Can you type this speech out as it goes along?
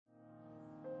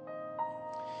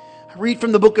I read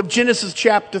from the book of Genesis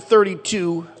chapter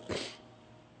 32.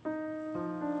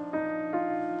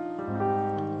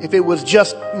 If it was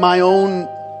just my own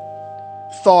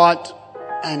thought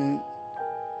and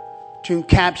to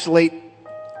encapsulate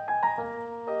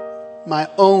my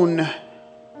own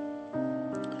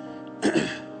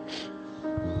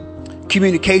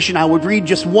communication, I would read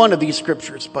just one of these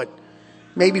scriptures, but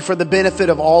maybe for the benefit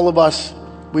of all of us,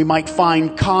 we might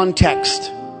find context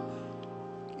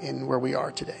in where we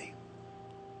are today.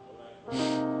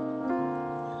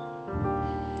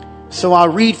 So I'll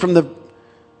read from the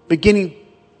beginning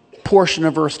portion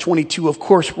of verse 22. Of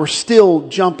course, we're still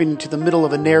jumping to the middle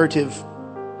of a narrative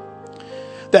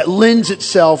that lends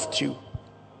itself to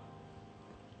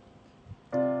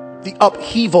the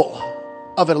upheaval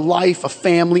of a life, a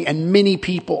family, and many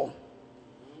people.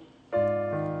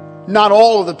 Not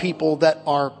all of the people that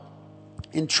are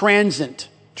in transit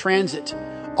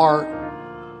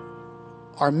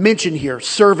are mentioned here.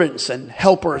 Servants and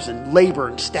helpers and labor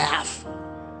and staff.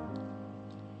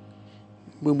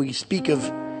 When we speak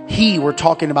of he, we're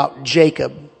talking about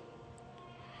Jacob.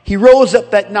 He rose up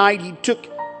that night. He took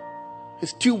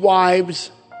his 2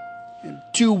 wives and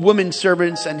 2 women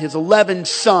servants and his 11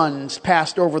 sons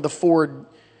passed over the ford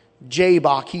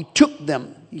Jabbok. He took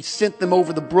them. He sent them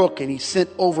over the brook, and he sent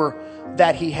over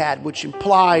that he had, which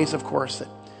implies, of course, that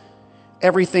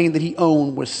everything that he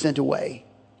owned was sent away.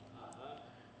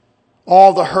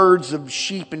 All the herds of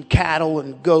sheep and cattle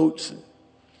and goats, and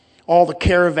all the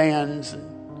caravans and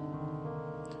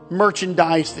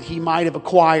merchandise that he might have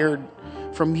acquired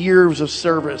from years of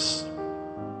service.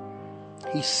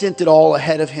 He sent it all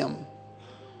ahead of him.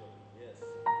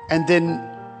 And then,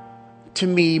 to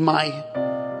me, my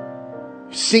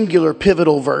singular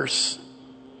pivotal verse,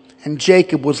 and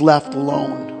Jacob was left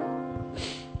alone.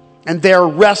 And there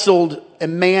wrestled a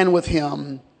man with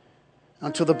him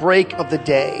until the break of the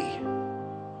day.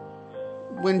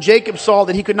 When Jacob saw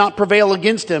that he could not prevail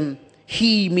against him,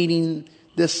 he, meaning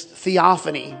this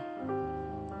theophany,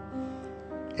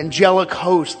 angelic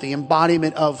host, the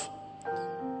embodiment of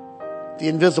the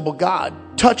invisible God,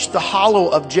 touched the hollow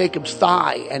of Jacob's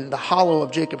thigh, and the hollow of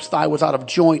Jacob's thigh was out of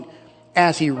joint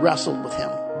as he wrestled with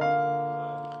him.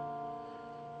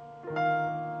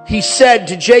 He said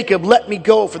to Jacob, "Let me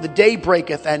go, for the day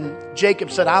breaketh." And Jacob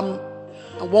said, I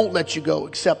won't let you go,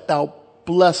 except thou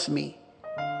bless me.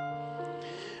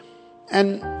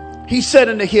 And he said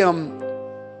unto him,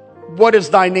 "What is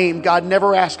thy name?" God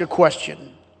never asks a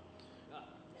question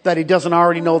that he doesn't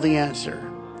already know the answer.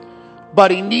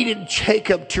 But he needed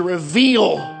Jacob to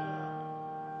reveal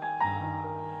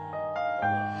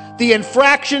the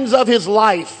infractions of his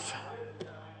life.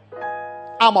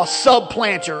 I'm a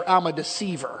subplanter. I'm a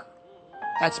deceiver.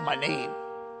 That's my name.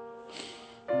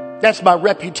 That's my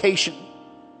reputation.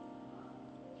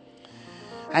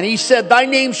 And he said, "Thy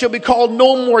name shall be called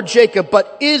no more Jacob,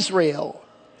 but Israel.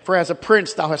 For as a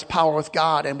prince thou hast power with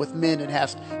God and with men, and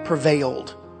hast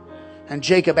prevailed." And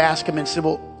Jacob asked him and said,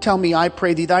 "Well, tell me, I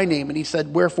pray thee, thy name." And he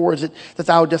said, "Wherefore is it that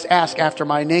thou dost ask after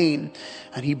my name?"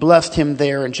 And he blessed him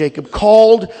there. And Jacob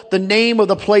called the name of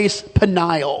the place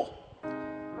Peniel.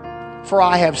 For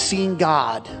I have seen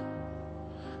God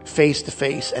face to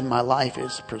face, and my life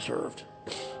is preserved.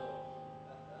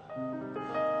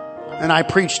 And I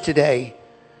preach today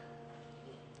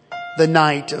the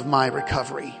night of my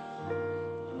recovery.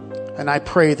 And I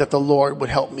pray that the Lord would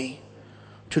help me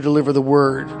to deliver the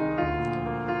word.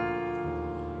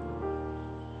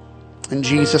 In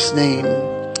Jesus' name,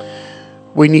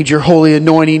 we need your holy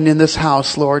anointing in this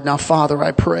house, Lord. Now, Father,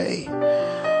 I pray,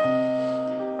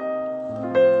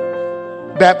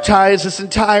 baptize this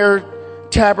entire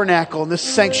tabernacle and this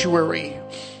sanctuary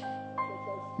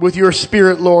with your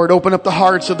Spirit, Lord. Open up the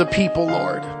hearts of the people,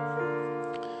 Lord.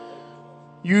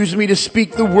 Use me to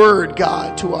speak the word,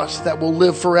 God, to us that will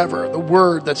live forever. The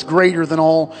word that's greater than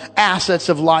all assets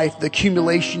of life, the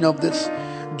accumulation of this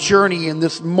journey in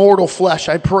this mortal flesh.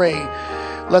 I pray,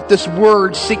 let this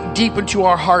word sink deep into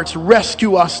our hearts.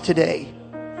 Rescue us today.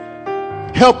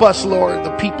 Help us, Lord,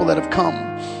 the people that have come,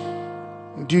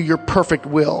 and do your perfect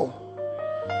will.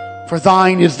 For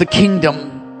thine is the kingdom.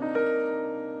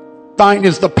 Thine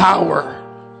is the power.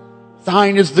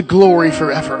 Thine is the glory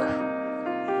forever.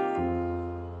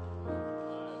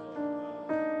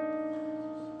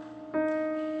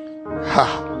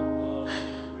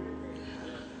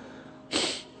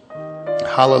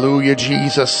 Hallelujah,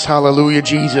 Jesus. Hallelujah,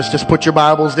 Jesus. Just put your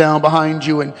Bibles down behind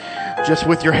you, and just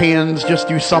with your hands, just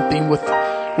do something with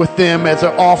them as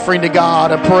an offering to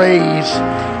God, a praise.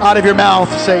 Out of your mouth,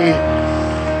 say,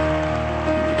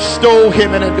 extol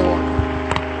him and adore him.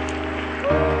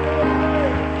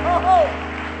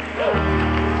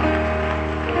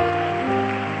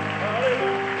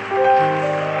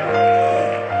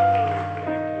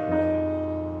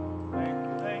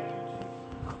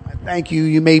 Thank you.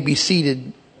 You may be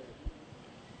seated.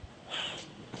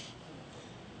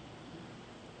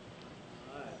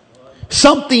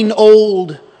 Something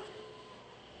old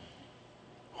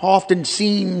often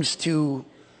seems to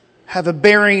have a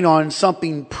bearing on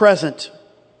something present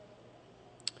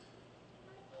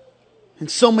in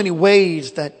so many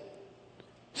ways that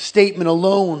statement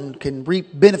alone can reap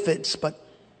benefits, but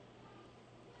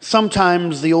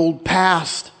sometimes the old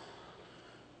past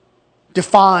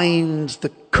defines the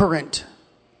current.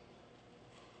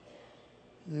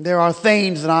 There are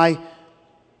things that I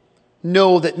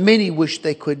know that many wish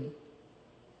they could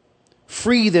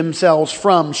free themselves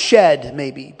from, shed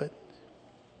maybe, but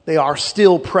they are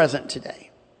still present today.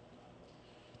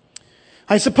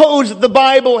 I suppose that the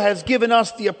Bible has given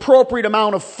us the appropriate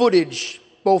amount of footage,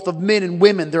 both of men and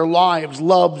women, their lives,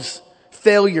 loves,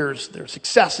 failures, their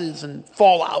successes and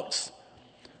fallouts,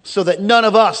 so that none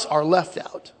of us are left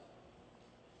out.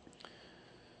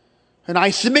 And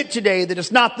I submit today that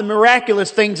it's not the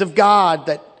miraculous things of God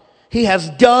that He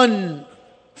has done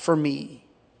for me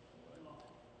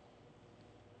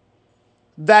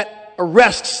that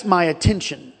arrests my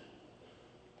attention.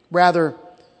 Rather,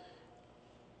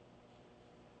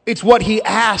 it's what He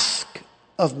asks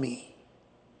of me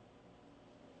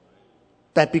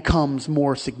that becomes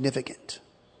more significant.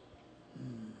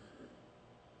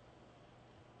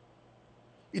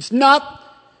 It's not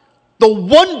the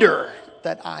wonder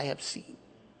that I have seen,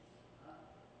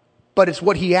 but it's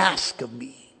what He asks of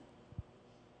me.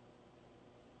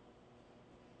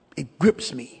 It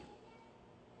grips me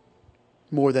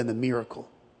more than the miracle.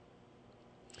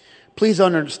 Please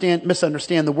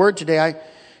misunderstand the word today.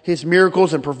 His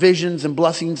miracles and provisions and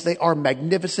blessings, they are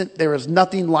magnificent. There is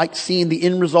nothing like seeing the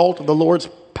end result of the Lord's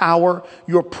power,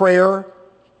 your prayer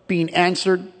being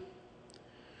answered.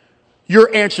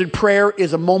 Your answered prayer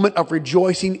is a moment of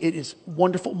rejoicing. It is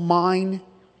wonderful. Mine.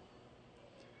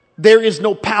 There is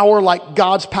no power like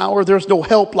God's power. There's no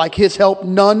help like His help.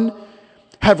 None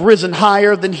have risen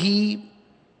higher than He.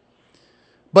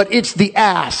 But it's the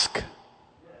ask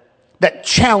that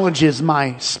challenges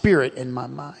my spirit and my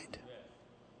mind.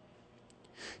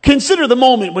 Consider the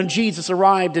moment when Jesus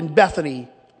arrived in Bethany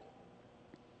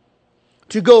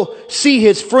to go see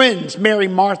His friends, Mary,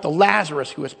 Martha,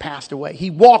 Lazarus, who has passed away. He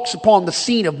walks upon the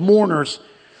scene of mourners.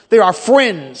 They are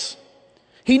friends.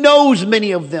 He knows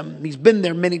many of them. He's been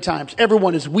there many times.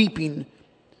 Everyone is weeping.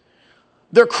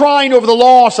 They're crying over the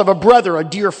loss of a brother, a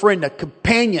dear friend, a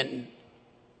companion.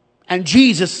 And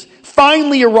Jesus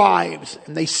finally arrives,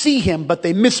 and they see Him, but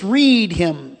they misread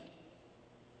Him.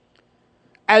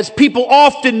 As people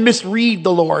often misread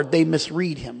the Lord, they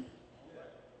misread Him.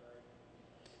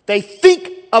 They think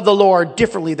of the Lord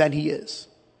differently than He is.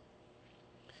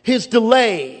 His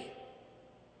delay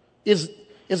is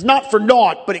not for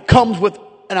naught, but it comes with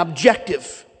an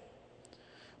objective.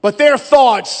 But their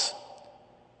thoughts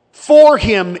for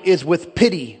Him is with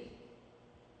pity.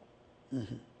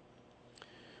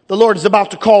 The Lord is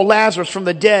about to call Lazarus from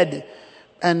the dead.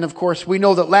 And of course, we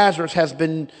know that Lazarus has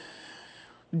been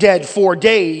dead 4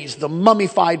 days. The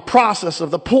mummified process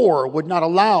of the poor would not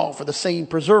allow for the same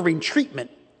preserving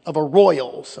treatment of a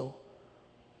royal. So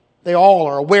they all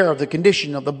are aware of the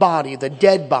condition of the body, the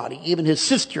dead body. Even his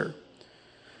sister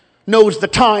knows the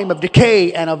time of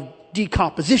decay and of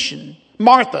decomposition.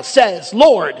 Martha says,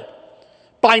 "Lord,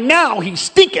 by now he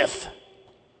stinketh."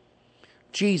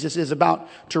 Jesus is about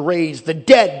to raise the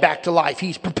dead back to life.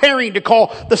 He's preparing to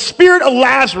call the spirit of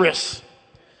Lazarus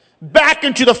back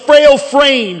into the frail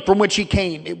frame from which he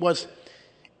came. It was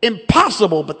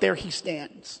impossible, but there he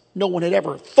stands. No one had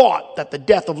ever thought that the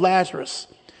death of Lazarus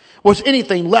was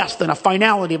anything less than a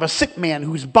finality of a sick man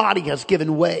whose body has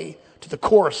given way to the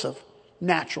course of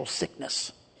natural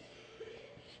sickness.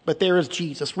 But there is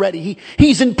Jesus ready.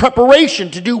 He's in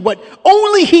preparation to do what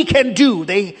only He can do.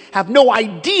 They have no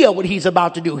idea what He's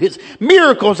about to do. His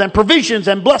miracles and provisions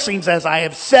and blessings, as I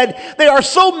have said, they are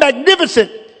so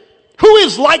magnificent. Who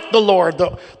is like the Lord?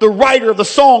 The writer of the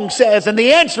song says, and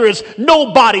the answer is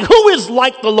nobody. Who is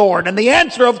like the Lord? And the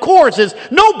answer, of course, is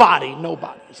nobody.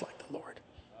 Nobody is like the Lord.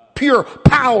 Pure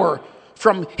power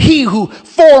from He who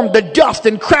formed the dust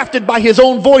and crafted by His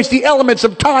own voice the elements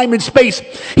of time and space.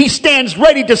 He stands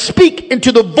ready to speak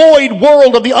into the void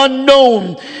world of the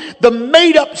unknown. The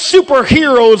made-up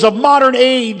superheroes of modern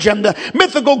age and the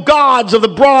mythical gods of the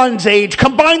Bronze Age.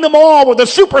 Combine them all with the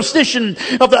superstition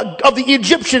of the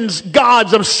Egyptians'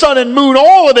 gods of sun and moon.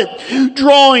 All of it,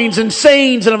 drawings and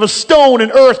sayings and of a stone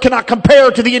and earth, cannot compare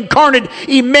to the incarnate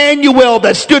Emmanuel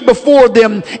that stood before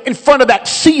them in front of that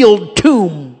sealed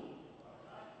tomb.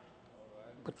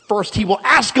 First, He will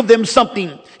ask of them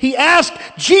something.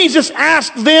 Jesus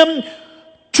asked them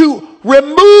to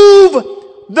remove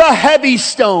the heavy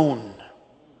stone.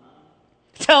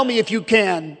 Tell me if you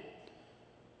can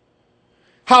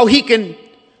how he can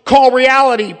call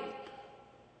reality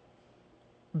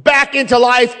back into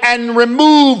life and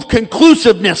remove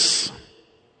conclusiveness.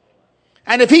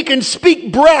 And if he can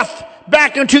speak breath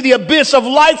back into the abyss of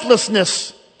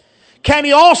lifelessness, can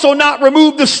he also not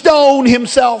remove the stone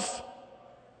himself?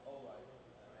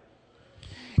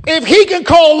 If he can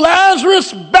call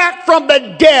Lazarus back from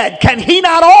the dead, can he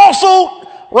not also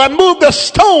remove the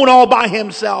stone all by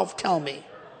himself? Tell me.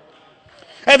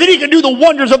 If he can do the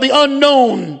wonders of the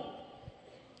unknown,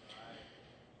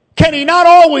 can he not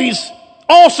always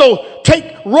also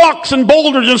take rocks and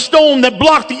boulders and stone that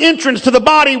block the entrance to the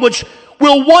body, which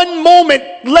will one moment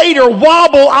later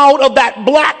wobble out of that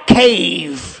black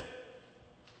cave?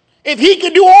 If he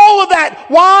can do all of that,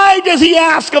 why does he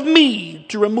ask of me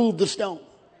to remove the stone?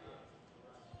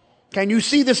 Can you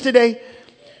see this today?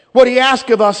 What he asks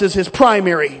of us is his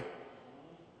primary.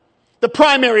 The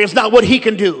primary is not what he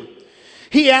can do.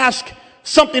 He asks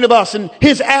something of us, and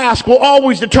his ask will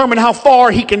always determine how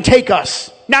far he can take us,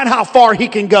 not how far he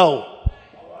can go.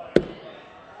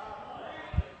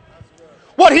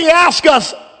 What he asks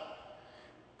us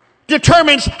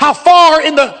determines how far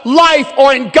in the life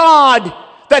or in God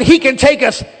that he can take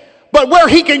us. But where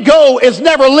he can go is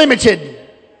never limited.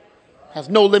 Has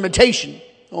no limitation.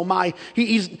 Oh my,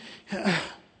 he's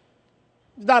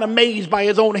not amazed by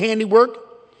his own handiwork.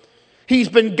 He's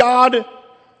been God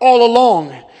all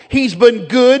along. He's been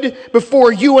good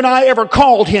before you and I ever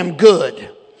called him good.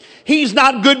 He's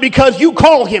not good because you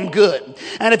call him good.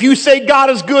 And if you say God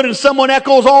is good and someone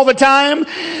echoes all the time,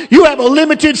 you have a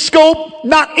limited scope.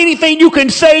 Not anything you can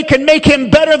say can make him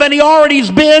better than he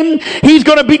already's been. He's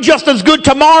going to be just as good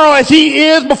tomorrow as he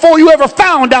is before you ever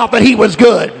found out that he was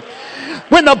good.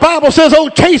 When the Bible says, oh,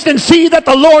 taste and see that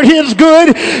the Lord is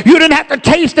good, you didn't have to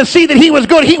taste to see that he was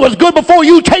good. He was good before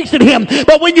you tasted him.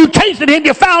 But when you tasted him,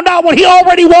 you found out what he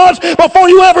already was before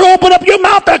you ever opened up your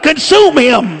mouth to consume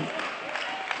him.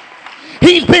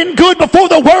 He's been good before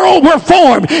the world were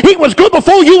formed. He was good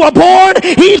before you were born.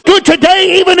 He's good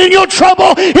today, even in your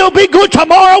trouble. He'll be good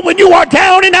tomorrow when you are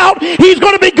down and out. He's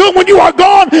going to be good when you are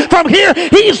gone from here.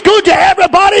 He's good to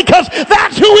everybody because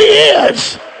that's who he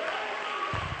is.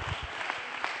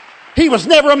 He was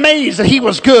never amazed that he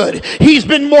was good. He's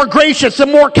been more gracious and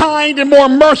more kind and more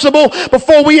merciful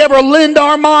before we ever lend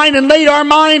our mind and laid our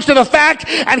minds to the fact.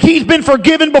 And he's been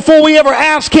forgiven before we ever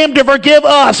asked him to forgive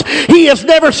us. He has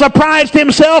never surprised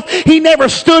himself. He never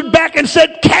stood back and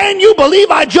said, can you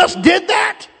believe I just did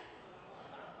that?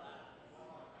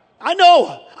 I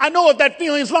know what that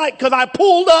feeling's like because I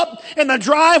pulled up in the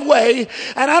driveway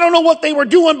and I don't know what they were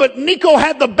doing, but Nico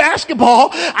had the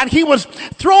basketball and he was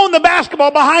throwing the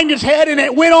basketball behind his head and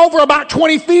it went over about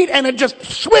 20 feet and it just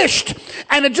swished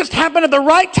and it just happened at the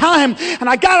right time. And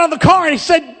I got out of the car and he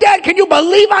said, Dad, can you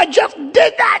believe I just did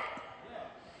that?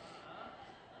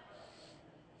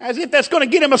 As if that's going to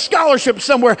get him a scholarship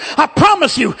somewhere. I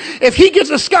promise you, if he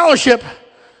gets a scholarship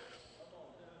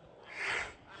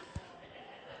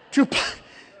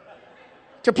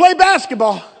to play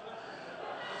basketball,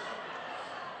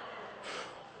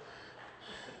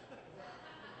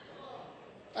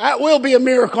 that will be a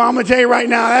miracle. I'm going to tell you right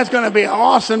now, that's going to be an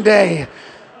awesome day.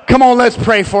 Come on, let's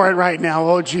pray for it right now.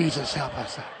 Oh, Jesus, help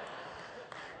us.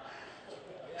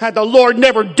 Had the Lord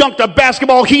never dunked a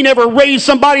basketball, he never raised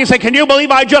somebody and said, can you believe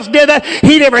I just did that?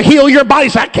 He never healed your body.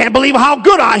 So I can't believe how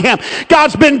good I am.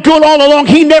 God's been good all along.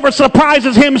 He never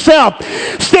surprises himself.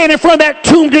 Standing in front of that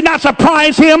tomb did not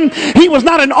surprise him. He was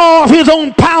not in awe of his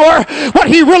own power. What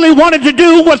he really wanted to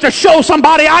do was to show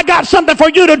somebody, I got something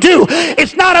for you to do.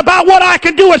 It's not about what I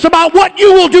can do. It's about what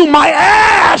you will do. My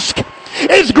ask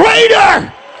is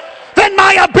greater than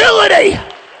my ability.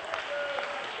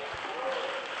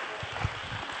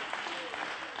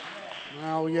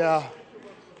 Oh, yeah.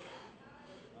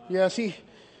 Yes, he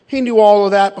knew all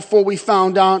of that before we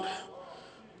found out.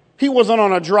 He wasn't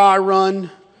on a dry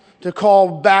run to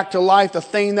call back to life the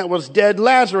thing that was dead.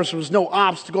 Lazarus was no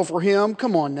obstacle for him.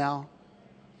 Come on now.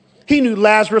 He knew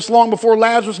Lazarus long before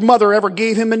Lazarus' mother ever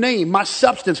gave him a name. My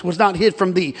substance was not hid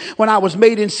from thee. When I was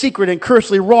made in secret and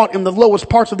cursedly wrought in the lowest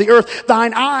parts of the earth,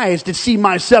 thine eyes did see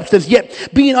my substance. Yet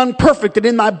being unperfect, and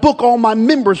in thy book all my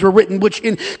members were written, which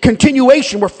in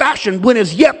continuation were fashioned, when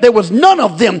as yet there was none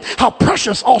of them. How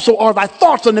precious also are thy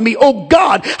thoughts unto me, O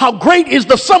God. How great is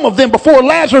the sum of them. Before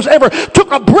Lazarus ever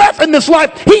took a breath in this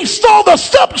life, he saw the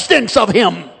substance of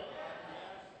him.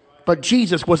 But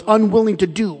Jesus was unwilling to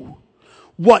do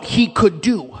what he could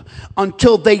do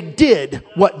until they did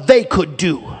what they could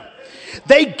do.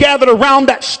 They gathered around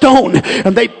that stone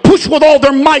and they pushed with all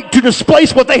their might to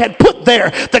displace what they had put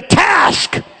there. The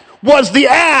task was the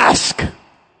ask.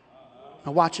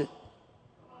 Now watch it.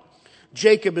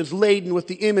 Jacob is laden with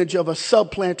the image of a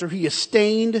supplanter. He is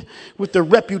stained with the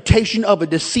reputation of a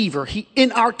deceiver.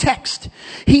 In our text,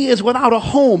 he is without a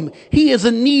home. He is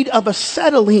in need of a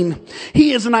settling.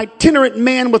 He is an itinerant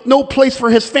man with no place for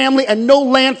his family and no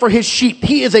land for his sheep.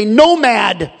 He is a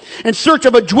nomad in search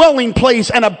of a dwelling place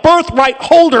and a birthright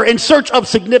holder in search of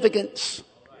significance.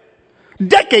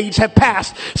 Decades have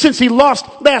passed since he last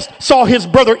saw his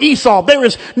brother Esau. There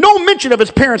is no mention of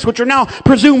his parents, which are now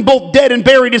presumed both dead and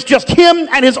buried. It's just him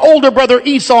and his older brother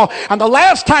Esau. And the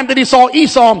last time that he saw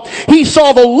Esau, he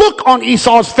saw the look on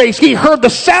Esau's face. He heard the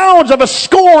sounds of a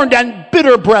scorned and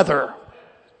bitter brother.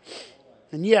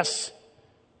 And yes,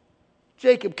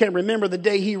 Jacob can remember the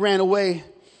day he ran away.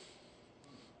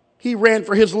 He ran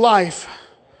for his life.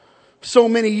 So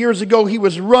many years ago, he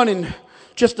was running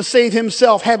just to save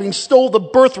himself, having stole the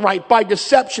birthright by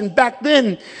deception. Back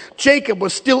then, Jacob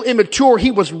was still immature.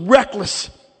 He was reckless.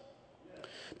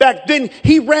 Back then,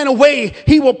 he ran away.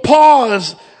 He will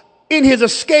pause in his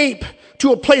escape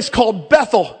to a place called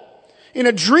Bethel. In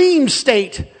a dream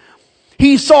state,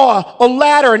 he saw a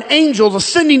ladder and angels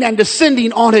ascending and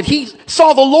descending on it. He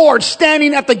saw the Lord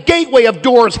standing at the gateway of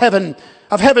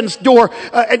heaven's door.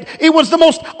 It was the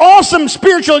most awesome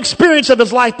spiritual experience of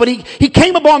his life, but he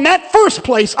came upon that first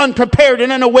place unprepared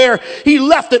and unaware. He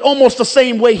left it almost the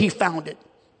same way he found it.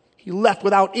 He left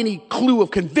without any clue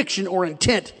of conviction or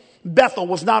intent. Bethel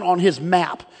was not on his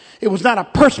map. It was not a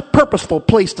purposeful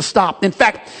place to stop. In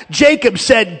fact, Jacob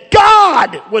said,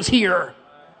 God was here,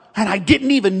 and I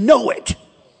didn't even know it.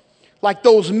 Like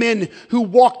those men who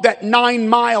walked that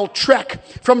 9-mile trek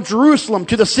from Jerusalem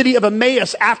to the city of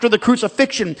Emmaus after the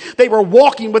crucifixion. They were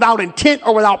walking without intent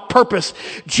or without purpose.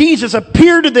 Jesus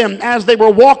appeared to them as they were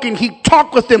walking. He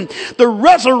talked with them. The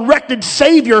resurrected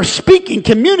Savior speaking,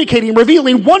 communicating,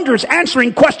 revealing wonders,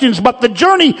 answering questions. But the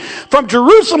journey from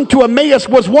Jerusalem to Emmaus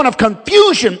was one of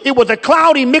confusion. It was a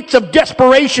cloudy mix of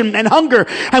desperation and hunger.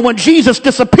 And when Jesus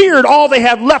disappeared, all they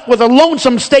had left was a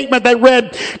lonesome statement that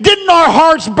read, "Didn't our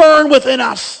hearts burn within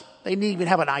us?" They didn't even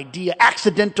have an idea.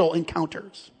 Accidental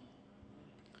encounters.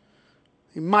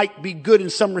 It might be good in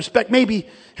some respect. Maybe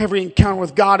every encounter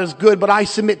with God is good, but I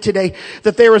submit today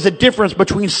that there is a difference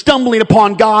between stumbling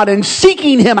upon God and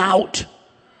seeking Him out.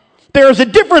 There is a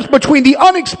difference between the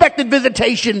unexpected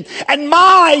visitation and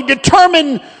my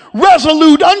determined,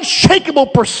 resolute, unshakable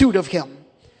pursuit of Him.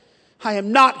 I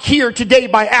am not here today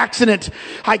by accident.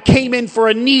 I came in for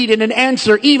a need and an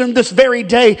answer. Even this very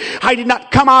day, I did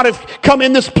not come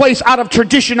in this place out of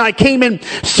tradition. I came in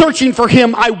searching for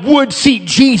Him. I would seek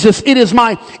Jesus. It is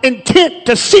my intent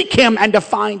to seek Him and to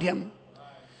find Him.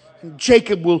 And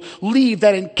Jacob will leave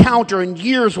that encounter and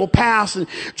years will pass, and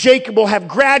Jacob will have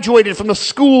graduated from the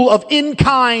school of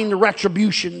in-kind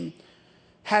retribution,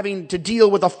 having to deal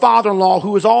with a father-in-law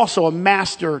who is also a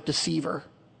master deceiver.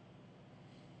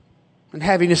 And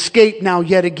having escaped now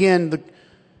yet again the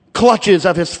clutches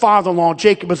of his father-in-law,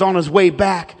 Jacob is on his way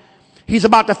back. He's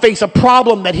about to face a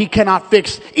problem that he cannot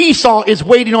fix. Esau is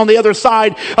waiting on the other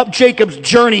side of Jacob's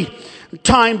journey.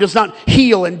 Time does not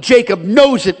heal, and Jacob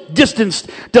knows it. Distance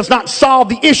does not solve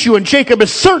the issue, and Jacob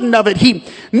is certain of it. He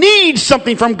needs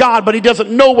something from God, but he doesn't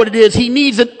know what it is. He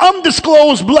needs an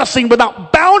undisclosed blessing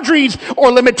without boundaries or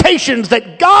limitations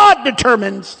that God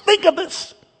determines. Think of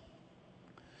this.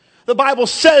 The Bible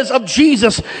says of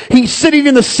Jesus, He's sitting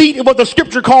in the seat of what the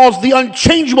Scripture calls the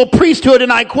unchangeable priesthood,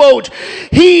 and I quote,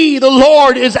 "He, the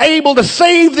Lord, is able to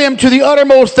save them to the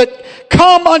uttermost that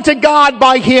come unto God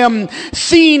by Him,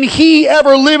 seeing He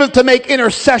ever liveth to make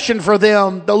intercession for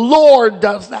them." The Lord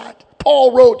does that.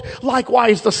 Paul wrote,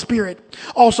 "Likewise the Spirit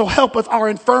also helpeth our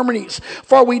infirmities,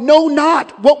 for we know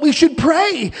not what we should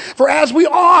pray for as we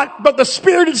ought, but the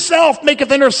Spirit itself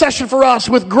maketh intercession for us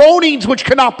with groanings which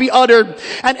cannot be uttered."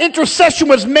 And intercession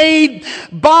was made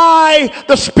by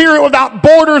the Spirit without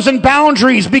borders and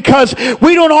boundaries, because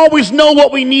we don't always know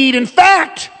what we need. In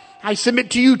fact, I submit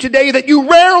to you today that you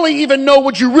rarely even know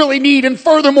what you really need, and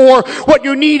furthermore, what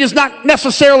you need is not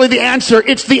necessarily the answer,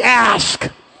 it's the ask.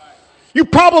 You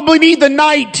probably need the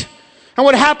night, and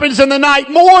what happens in the night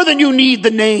more than you need the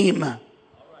name.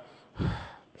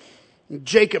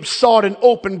 Jacob sought an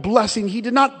open blessing. He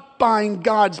did not bind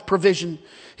God's provision.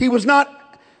 He was not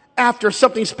after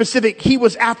something specific. He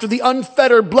was after the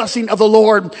unfettered blessing of the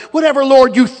Lord. Whatever,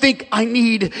 Lord, you think I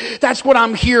need, that's what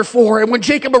I'm here for. And when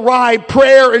Jacob arrived,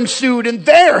 prayer ensued. And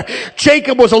there,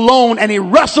 Jacob was alone and he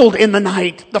wrestled in the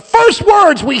night. The first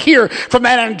words we hear from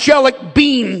that angelic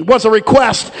being was a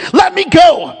request. "Let me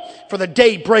go, for the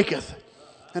day breaketh."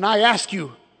 And I ask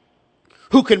you,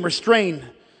 who can restrain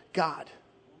God?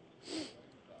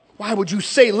 Why would you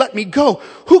say, let me go?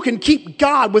 Who can keep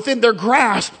God within their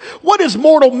grasp? What is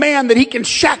mortal man that he can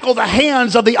shackle the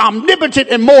hands of the omnipotent,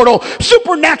 immortal,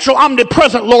 supernatural,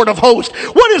 omnipresent Lord of hosts?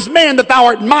 What is man that thou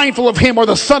art mindful of him, or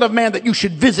the son of man that you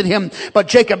should visit him? But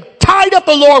Jacob tied up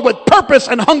the Lord with purpose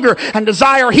and hunger and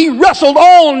desire. He wrestled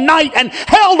all night and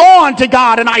held on to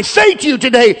God. And I say to you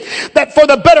today that for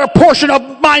the better portion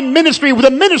of my ministry, the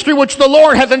ministry which the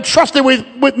Lord has entrusted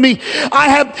with me, I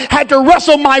have had to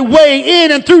wrestle my way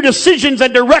in and through decisions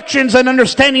and directions and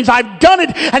understandings. I've done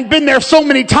it and been there so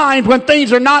many times when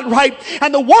things are not right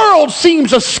and the world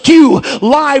seems askew.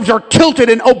 Lives are tilted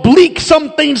and oblique.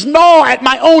 Some things gnaw at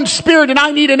my own spirit, and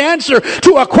I need an answer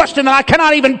to a question that I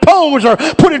cannot even pose or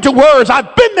put into words.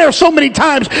 I've been there so many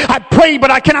times. I prayed, but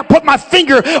I cannot put my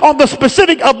finger on the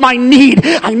specific of my need.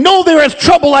 I know there is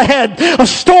trouble ahead, a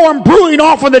storm brewing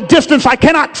off in the distance. I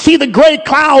cannot see the gray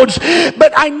clouds,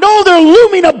 but I know they're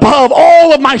looming above.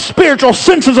 All of my spiritual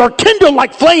senses are kindled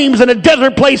like flames in a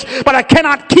desert place, but I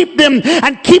cannot keep them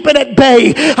and keep it at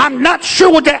bay. I'm not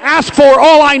sure what to ask for.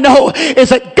 All I know is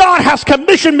that God has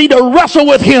commissioned me to wrestle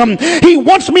with him. He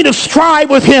wants me to strive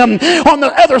with him on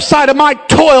the other side of my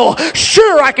toil.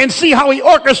 Sure, I can see how he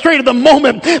orchestrated the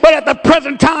moment, but at the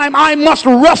present time I must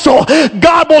wrestle.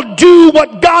 God will do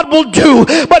what God will do,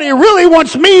 but he really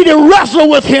wants me to wrestle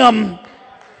with him.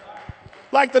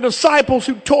 Like the disciples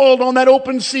who toiled on that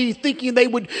open sea thinking they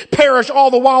would perish,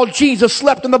 all the while Jesus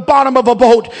slept in the bottom of a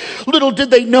boat. Little did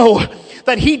they know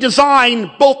that he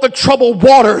designed both the troubled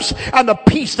waters and the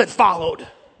peace that followed.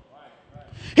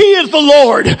 He is the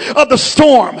Lord of the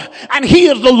storm, and he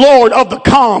is the Lord of the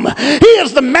calm. He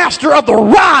is the master of the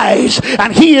rise,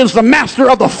 and he is the master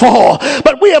of the fall.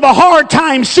 But we have a hard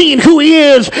time seeing who he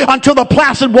is until the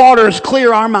placid waters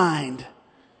clear our mind.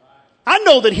 I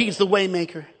know that he's the way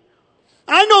maker.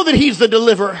 I know that he's the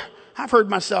deliverer. I've heard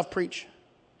myself preach.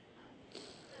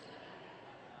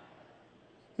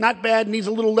 Not bad, needs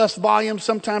a little less volume.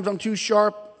 Sometimes I'm too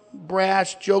sharp,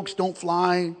 brash, jokes don't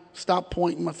fly. Stop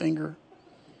pointing my finger.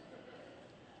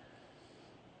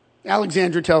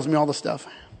 Alexandra tells me all the stuff.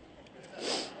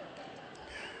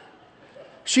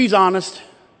 She's honest.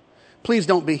 Please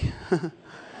don't be. I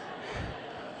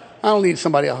don't need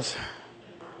somebody else.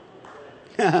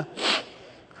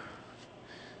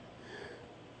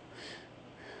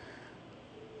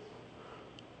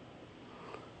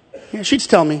 Yeah, she'd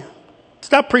tell me,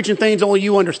 stop preaching things only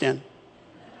you understand.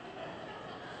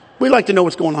 We'd like to know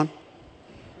what's going on.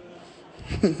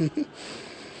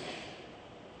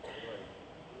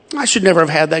 I should never have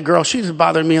had that girl. She's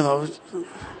bothering me though.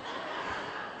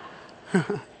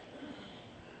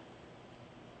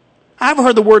 I've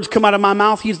heard the words come out of my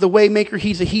mouth. He's the way maker.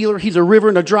 He's a healer. He's a river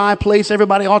in a dry place.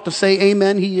 Everybody ought to say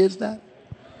amen. He is that.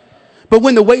 But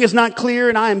when the way is not clear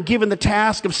and I am given the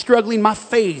task of struggling, my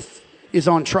faith is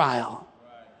on trial.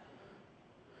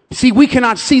 See, we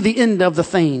cannot see the end of the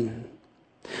thing.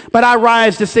 But I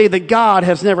rise to say that God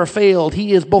has never failed.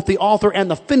 He is both the author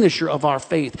and the finisher of our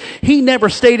faith. He never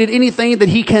stated anything that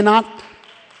he cannot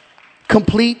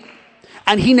complete,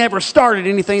 and he never started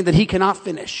anything that he cannot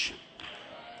finish.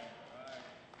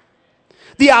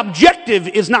 The objective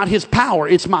is not his power,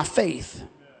 it's my faith.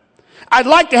 I'd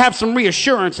like to have some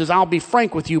reassurances, I'll be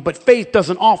frank with you, but faith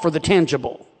doesn't offer the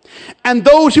tangible. And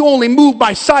those who only move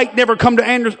by sight never come to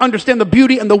understand the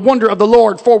beauty and the wonder of the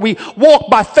Lord. For we walk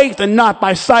by faith and not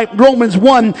by sight. Romans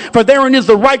 1, for therein is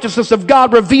the righteousness of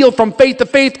God revealed from faith to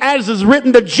faith, as is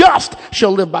written, the just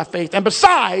shall live by faith. And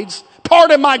besides,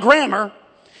 pardon my grammar,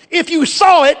 if you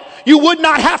saw it, you would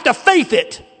not have to faith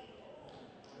it.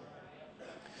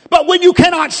 But when you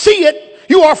cannot see it,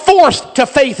 you are forced to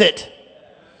faith it.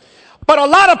 But a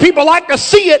lot of people like to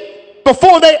see it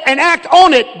before they enact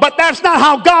on it, but that's not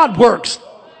how God works.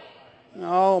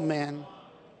 Oh man.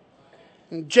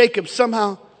 And Jacob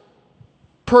somehow,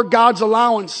 per God's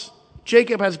allowance,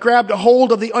 Jacob has grabbed a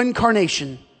hold of the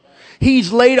incarnation.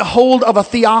 He's laid a hold of a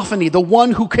theophany, the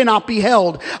one who cannot be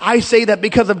held. I say that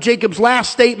because of Jacob's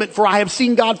last statement, for I have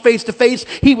seen God face to face.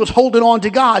 He was holding on to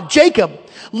God. Jacob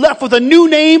left with a new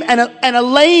name and a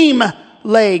lame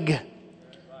leg.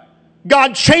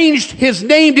 God changed his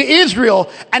name to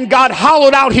Israel, and God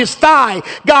hollowed out his thigh.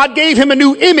 God gave him a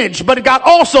new image, but God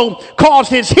also caused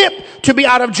his hip to be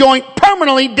out of joint,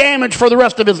 permanently damaged for the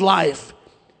rest of his life.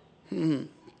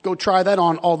 Go try that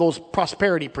on all those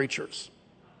prosperity preachers.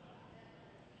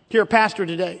 Here, pastor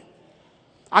today,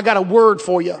 I got a word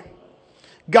for you.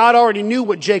 God already knew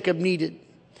what Jacob needed.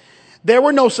 There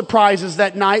were no surprises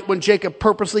that night when Jacob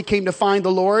purposely came to find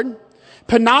the Lord.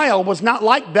 Peniel was not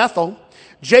like Bethel.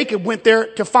 Jacob went there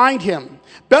to find him.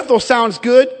 Bethel sounds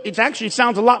good. It actually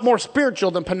sounds a lot more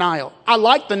spiritual than Peniel. I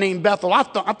like the name Bethel.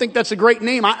 I think that's a great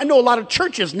name. I know a lot of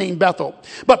churches named Bethel.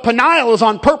 But Peniel is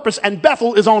on purpose and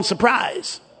Bethel is on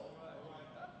surprise.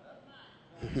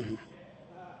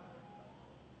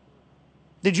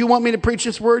 Did you want me to preach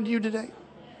this word to you today?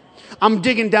 I'm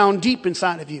digging down deep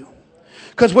inside of you.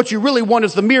 Because what you really want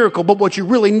is the miracle, but what you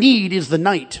really need is the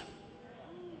night.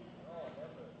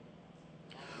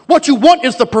 What you want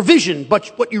is the provision, but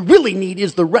what you really need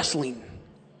is the wrestling.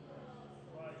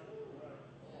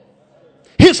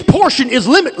 His portion is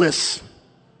limitless.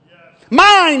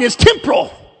 Mine is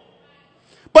temporal.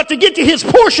 But to get to his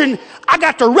portion, I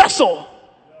got to wrestle.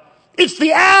 It's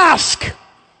the ask.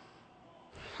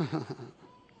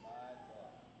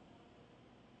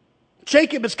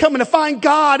 Jacob is coming to find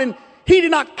God, and he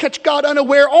did not catch God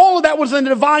unaware. All of that was in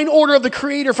the divine order of the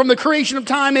Creator from the creation of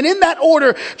time. And in that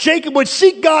order, Jacob would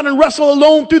seek God and wrestle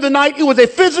alone through the night. It was a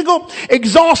physical,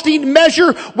 exhausting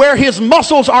measure where his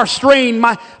muscles are strained.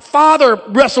 My father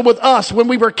wrestled with us when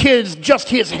we were kids, just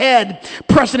his head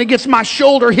pressing against my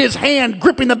shoulder, his hand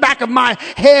gripping the back of my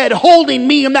head, holding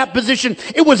me in that position.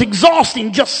 It was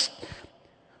exhausting, just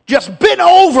bent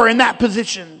over in that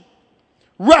position.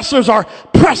 Wrestlers are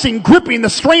pressing, gripping the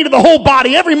strain of the whole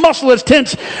body. Every muscle is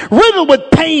tense, riddled with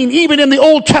pain. Even in the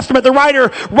Old Testament, the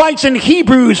writer writes in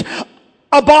Hebrews,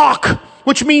 abak,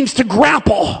 which means to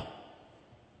grapple.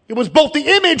 It was both the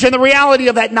image and the reality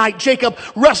of that night. Jacob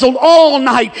wrestled all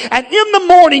night, and in the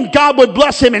morning, God would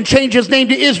bless him and change his name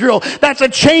to Israel. That's a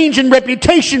change in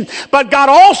reputation, but God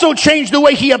also changed the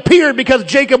way he appeared because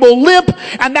Jacob will limp,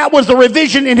 and that was the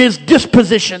revision in his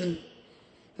disposition.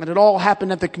 And it all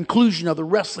happened at the conclusion of the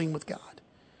wrestling with God.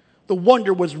 The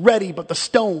wonder was ready, but the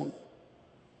stone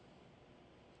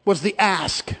was the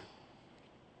ask.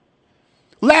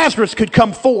 Lazarus could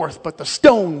come forth, but the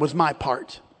stone was my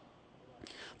part.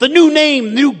 The new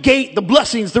name, new gate, the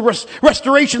blessings, the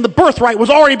restoration, the birthright was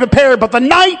already prepared, but the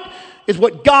night is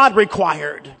what God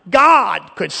required.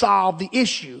 God could solve the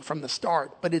issue from the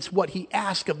start, but it's what he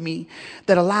asked of me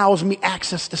that allows me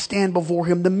access to stand before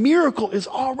him. The miracle is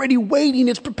already waiting.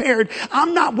 It's prepared.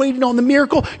 I'm not waiting on the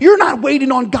miracle. You're not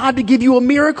waiting on God to give you a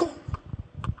miracle.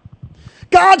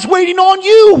 God's waiting on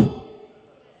you.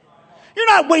 You're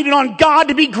not waiting on God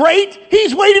to be great.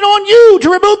 He's waiting on you to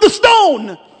remove the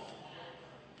stone.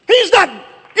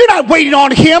 You're not waiting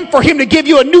on him for him to give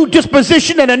you a new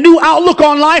disposition and a new outlook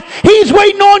on life. He's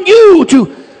waiting on you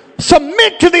to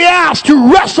submit to the ask,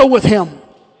 to wrestle with him.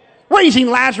 Raising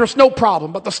Lazarus, no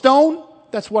problem. But the stone,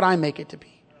 that's what I make it to be.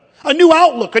 A new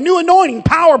outlook, a new anointing,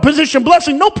 power, position,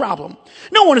 blessing, no problem.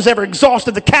 No one has ever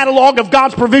exhausted the catalog of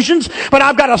God's provisions, but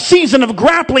I've got a season of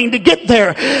grappling to get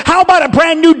there. How about a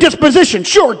brand new disposition?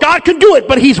 Sure, God can do it,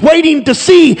 but he's waiting to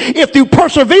see if through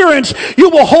perseverance you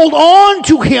will hold on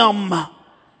to him.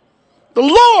 The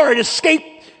Lord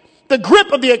escaped the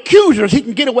grip of the accusers. He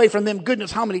can get away from them,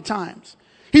 goodness, how many times?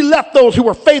 He left those who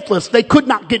were faithless. They could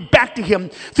not get back to him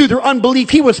through their unbelief.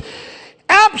 He was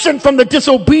absent from the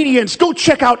disobedience. Go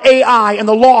check out AI and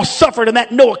the loss suffered in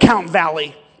that no-account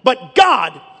valley. But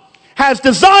God has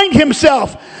designed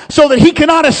himself so that he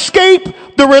cannot escape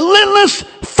the relentless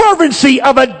fervency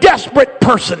of a desperate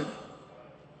person.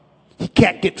 He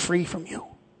can't get free from you.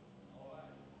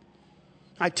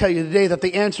 I tell you today that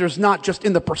the answer is not just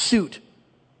in the pursuit,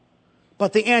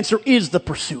 but the answer is the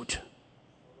pursuit.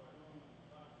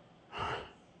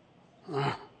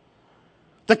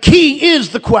 The key is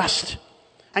the quest.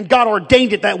 And God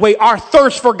ordained it that way. Our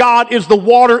thirst for God is the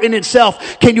water in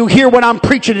itself. Can you hear what I'm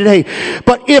preaching today?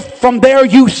 But if from there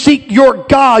you seek your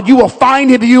God, you will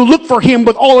find him. You look for him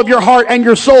with all of your heart and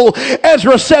your soul.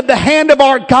 Ezra said, the hand of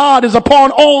our God is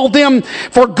upon all them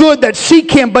for good that seek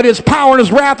him, but his power and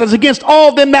his wrath is against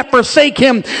all them that forsake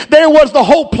him. There was the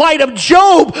whole plight of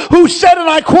Job, who said, and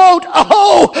I quote,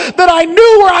 oh, that I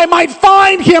knew where I might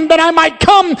find him, that I might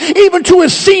come even to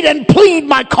his seat and plead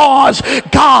my cause.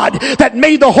 God that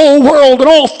made the whole world and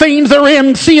all things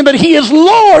therein, seeing that he is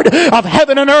Lord of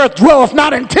heaven and earth, dwelleth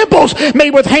not in temples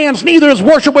made with hands, neither is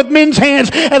worship with men's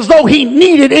hands, as though he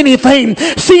needed anything,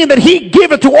 seeing that he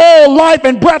giveth to all life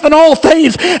and breath and all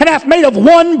things, and hath made of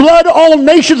one blood all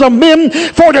nations of men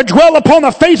for to dwell upon the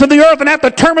face of the earth, and hath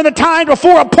determined the time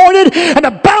before appointed and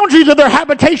the boundaries of their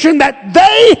habitation, that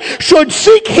they should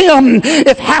seek him,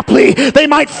 if haply they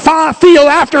might feel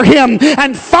after him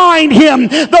and find him,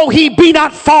 though he be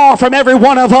not far from every one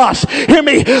one of us. Hear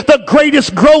me. The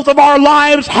greatest growth of our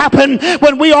lives happen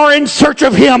when we are in search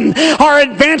of Him. Our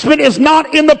advancement is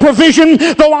not in the provision,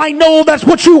 though I know that's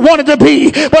what you want it to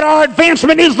be. But our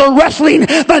advancement is the wrestling,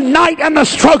 the night, and the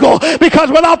struggle. Because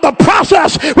without the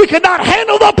process, we cannot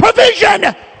handle the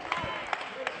provision.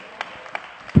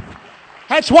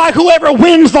 That's why whoever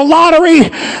wins the lottery,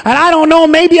 and I don't know,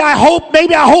 maybe I hope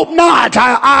not.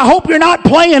 I hope you're not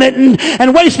playing it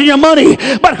and wasting your money.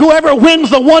 But whoever wins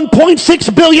the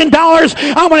 $1.6 billion,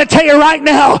 I'm going to tell you right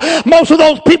now, most of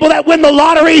those people that win the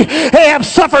lottery, they have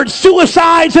suffered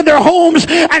suicides in their homes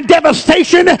and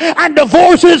devastation and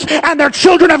divorces, and their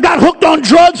children have got hooked on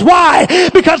drugs. Why?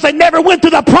 Because they never went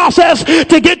through the process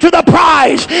to get to the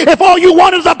prize. If all you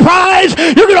want is the prize,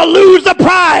 you're going to lose the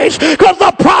prize, because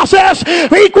the process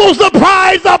equals the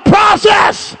prize, the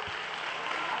process.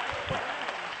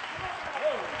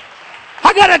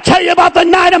 I got to tell you about the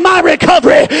night of my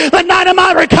recovery. The night of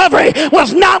my recovery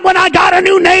was not when I got a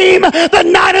new name. The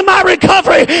night of my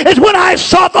recovery is when I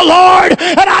sought the Lord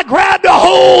and I grabbed a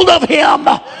hold of Him.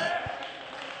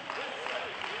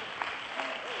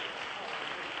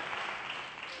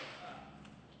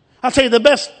 I'll tell you, the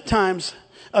best times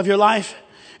of your life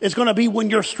is going to be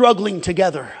when you're struggling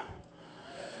together.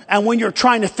 And when you're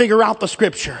trying to figure out the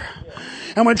scripture.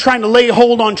 And we're trying to lay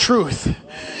hold on truth.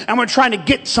 And we're trying to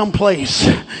get someplace.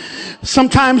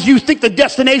 Sometimes you think the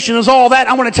destination is all that.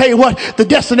 I want to tell you what, the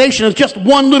destination is just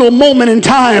one little moment in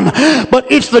time,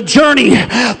 but it's the journey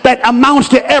that amounts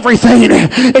to everything.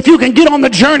 If you can get on the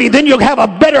journey, then you'll have a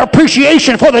better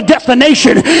appreciation for the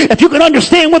destination. If you can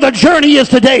understand what the journey is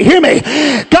today, hear me.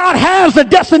 God has the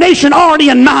destination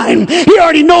already in mind. He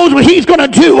already knows what He's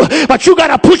going to do, but you got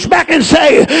to push back and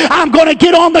say, I'm going to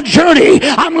get on the journey.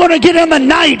 I'm going to get in the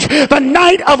night. The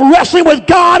night of wrestling with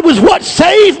God was what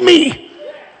saved me.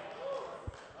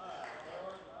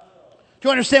 Do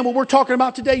you understand what we're talking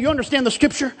about today? You understand the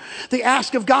scripture, the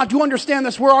ask of God? Do you understand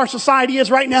that's where our society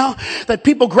is right now? That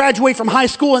people graduate from high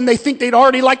school and they think they'd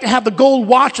already like to have the gold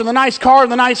watch and the nice car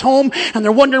and the nice home, and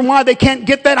they're wondering why they can't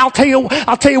get that. I'll tell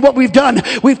you what we've done.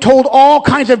 We've told all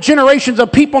kinds of generations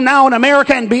of people now in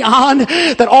America and beyond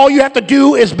that all you have to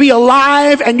do is be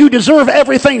alive and you deserve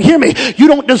everything. Hear me. You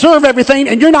don't deserve everything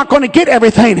and you're not going to get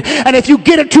everything. And if you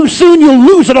get it too soon, you'll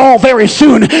lose it all very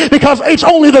soon, because it's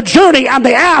only the journey and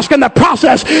the ask and the process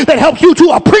that helps you to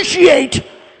appreciate.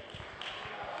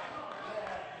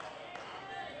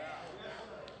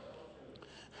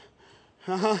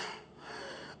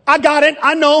 I got it.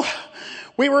 I know.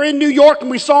 We were in New York and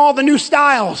we saw the new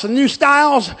styles. The new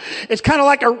styles is kind of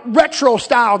like a retro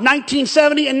style,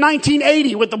 1970 and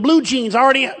 1980, with the blue jeans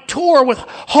already tore with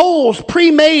holes,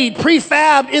 pre-made,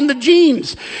 prefabbed in the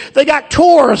jeans. They got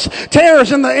tears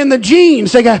in the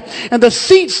jeans. And the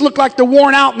seats look like they're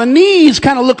worn out, and the knees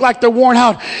kind of look like they're worn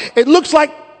out. It looks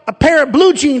like a pair of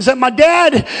blue jeans that my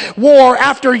dad wore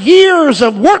after years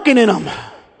of working in them.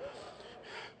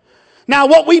 Now,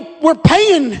 what we're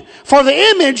paying for the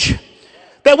image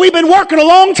that we've been working a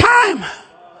long time,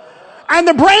 and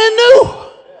they're brand new.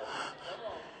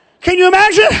 Can you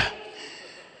imagine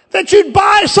that you'd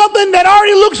buy something that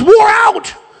already looks wore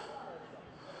out?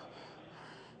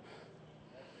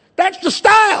 That's the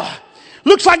style.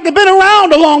 Looks like they've been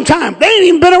around a long time. They ain't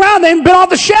even been around. They ain't been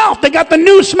off the shelf. They got the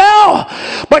new smell.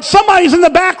 But somebody's in the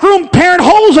back room tearing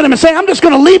holes in them and saying, I'm just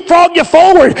going to leapfrog you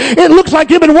forward. It looks like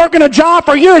you've been working a job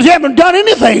for years. You haven't done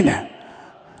anything.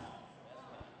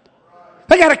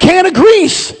 They got a can of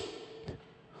grease.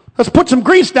 Let's put some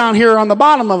grease down here on the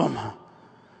bottom of them.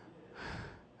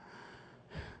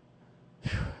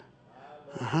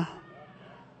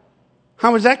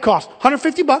 How much that cost?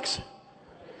 $150.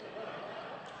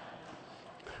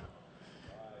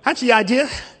 That's the idea.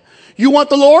 You want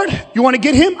the Lord? You want to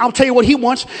get Him? I'll tell you what He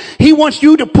wants. He wants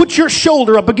you to put your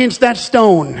shoulder up against that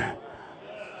stone.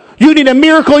 You need a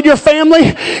miracle in your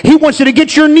family? He wants you to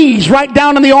get your knees right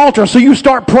down on the altar so you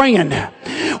start praying.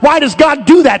 Why does God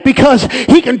do that? Because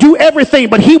He can do everything,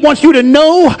 but He wants you to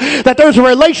know that there's a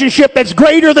relationship that's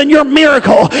greater than your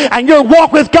miracle, and your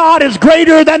walk with God is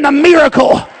greater than the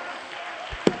miracle.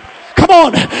 Come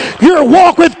on, your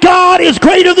walk with God is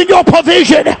greater than your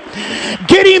provision.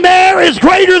 Getting there is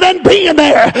greater than being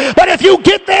there. But if you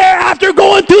get there after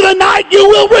going through the night, you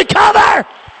will recover.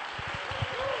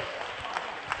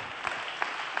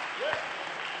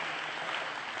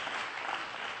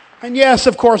 And yes,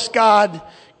 of course, God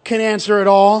can answer it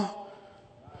all.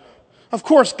 Of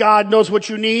course, God knows what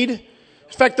you need.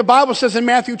 In fact, the Bible says in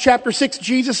Matthew chapter 6,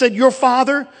 Jesus said, your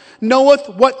Father knoweth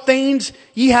what things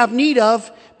ye have need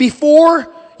of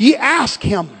before ye ask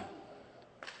Him.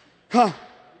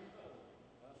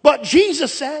 But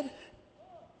Jesus said,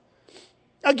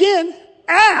 again,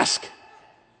 Ask,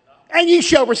 and ye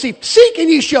shall receive. Seek, and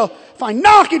ye shall find.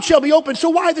 Knock, it shall be opened. So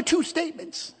why the two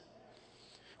statements?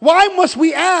 Why must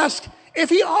we ask if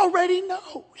he already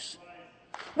knows?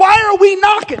 Why are we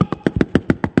knocking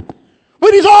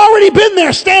when he's already been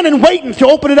there standing waiting to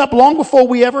open it up long before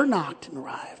we ever knocked and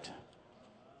arrived?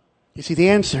 You see, the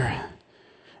answer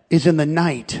is in the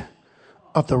night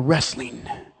of the wrestling.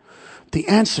 The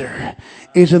answer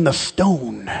is in the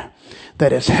stone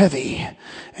that is heavy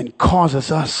and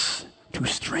causes us to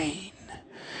strain.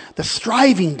 The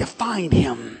striving to find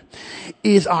him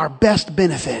is our best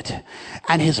benefit,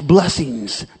 and his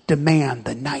blessings demand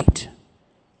the night.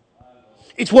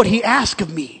 It's what he asks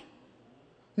of me,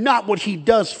 not what he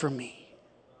does for me.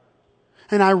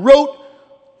 And I wrote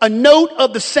a note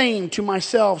of the same to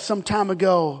myself some time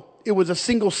ago. It was a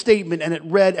single statement, and it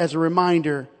read as a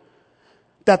reminder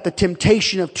that the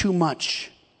temptation of too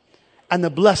much and the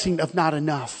blessing of not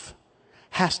enough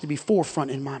has to be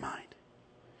forefront in my mind.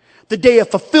 The day of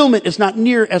fulfillment is not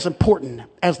near as important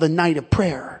as the night of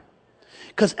prayer.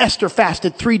 Because Esther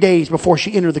fasted 3 days before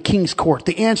she entered the king's court.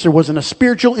 The answer was in a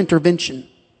spiritual intervention.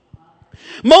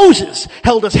 Moses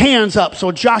held his hands up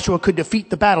so Joshua could defeat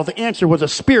the battle. The answer was a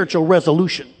spiritual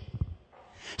resolution.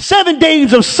 7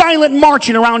 days of silent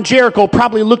marching around Jericho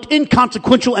probably looked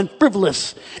inconsequential and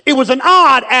frivolous. It was an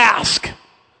odd ask,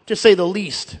 to say the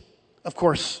least, of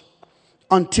course,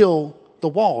 until the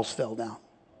walls fell down.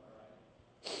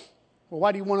 Well,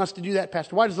 why do you want us to do that,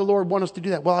 Pastor? Why does the Lord want us to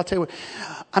do that? Well, I'll tell you what,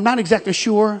 I'm not exactly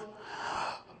sure,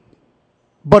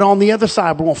 but on the other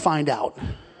side, we're going to find out.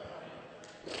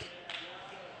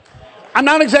 I'm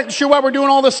not exactly sure why we're doing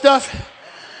all this stuff.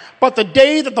 But the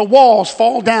day that the walls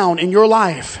fall down in your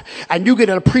life and you get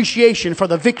an appreciation for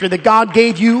the victory that God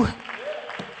gave you,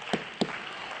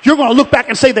 you're going to look back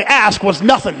and say the ask was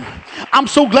nothing. I'm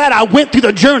so glad I went through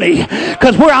the journey,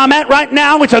 because where I'm at right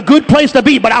now, it's a good place to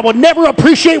be, but I would never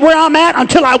appreciate where I'm at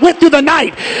until I went through the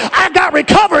night. I got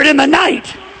recovered in the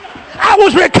night. I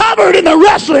was recovered in the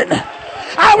wrestling.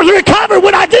 I was recovered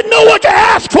when I didn't know what to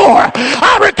ask for.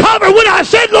 I recovered when I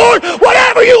said, Lord,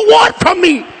 whatever you want from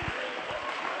me.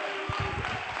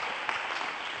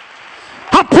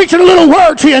 I'm preaching a little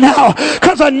word to you now,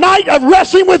 because a night of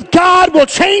wrestling with God will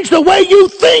change the way you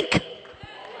think.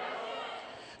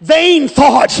 Vain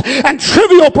thoughts and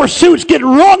trivial pursuits get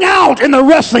wrung out in the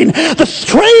wrestling. The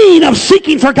strain of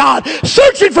seeking for God,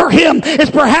 searching for him, is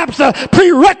perhaps a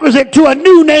prerequisite to a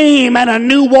new name and a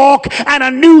new walk and a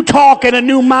new talk and a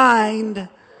new mind.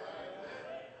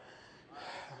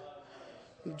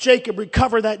 Jacob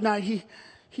recovered that night.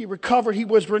 He recovered. He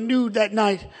was renewed that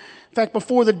night. In fact,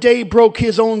 before the day broke,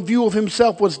 his own view of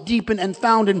himself was deepened and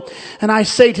founded. And I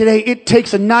say today, it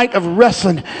takes a night of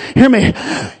wrestling. Hear me.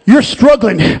 You're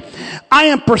struggling. I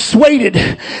am persuaded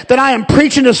that I am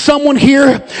preaching to someone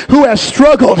here who has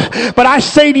struggled. But I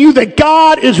say to you that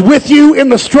God is with you in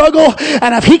the struggle.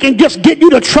 And if he can just get you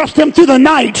to trust him through the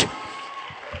night,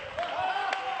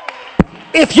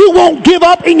 if you won't give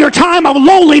up in your time of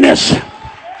loneliness,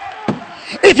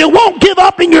 if you won't give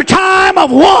up in your time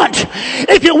of want,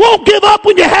 if you won't give up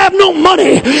when you have no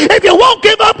money, if you won't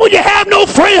give up when you have no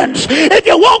friends, if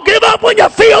you won't give up when you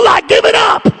feel like giving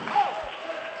up,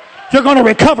 you're going to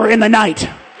recover in the night.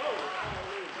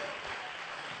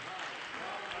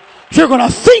 You're going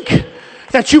to think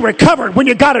that you recovered when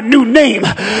you got a new name.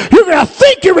 You're going to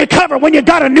think you recovered when you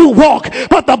got a new walk.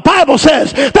 But the Bible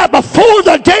says that before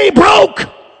the day broke,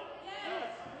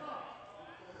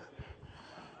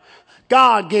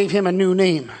 God gave him a new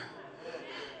name.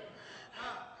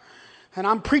 And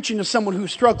I'm preaching to someone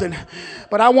who's struggling,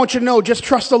 but I want you to know, just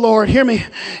trust the Lord. Hear me.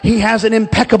 He has an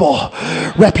impeccable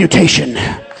reputation.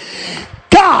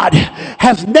 God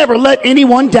has never let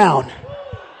anyone down.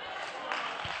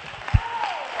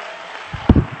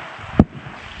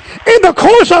 In the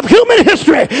course of human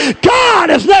history, God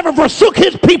has never forsook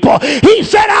his people. He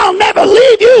said, I'll never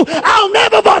leave you. I'll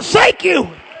never forsake you.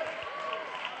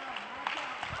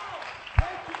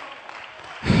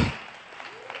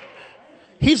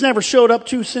 He's never showed up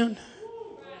too soon.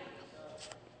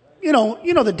 You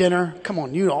know the dinner. Come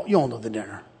on, you all know the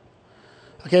dinner.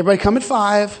 Okay, everybody come at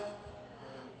 5.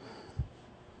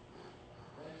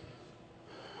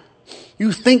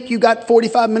 You think you got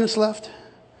 45 minutes left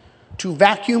to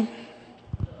vacuum?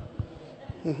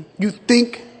 You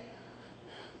think?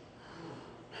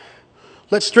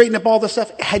 Let's straighten up all this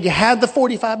stuff. Had you had the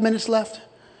 45 minutes left,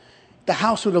 the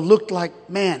house would have looked like,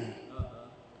 man,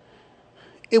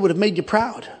 it would have made you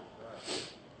proud.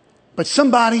 But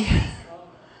somebody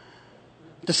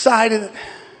decided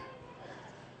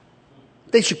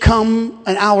they should come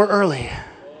an hour early.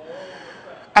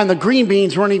 And the green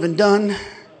beans weren't even done.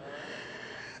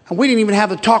 And we didn't even have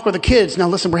the talk with the kids. Now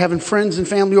listen, we're having friends and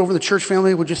family over, the church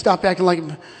family. Would you stop acting like...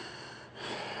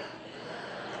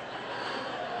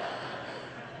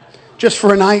 Just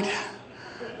for a night.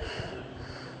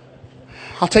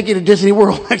 I'll take you to Disney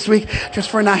World next week. Just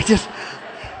for a night.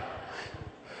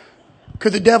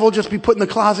 Could the devil just be put in the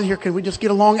closet here? Can we just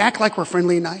get along? Act like we're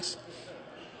friendly and nice.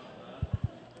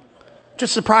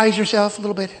 Just surprise yourself a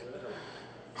little bit.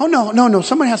 Oh, no.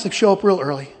 Someone has to show up real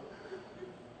early.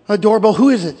 A doorbell. Who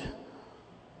is it?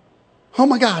 Oh,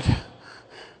 my God.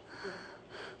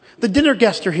 The dinner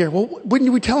guests are here. Well, when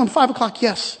did we tell them? 5 o'clock?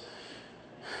 Yes.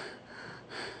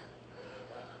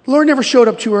 The Lord never showed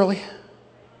up too early.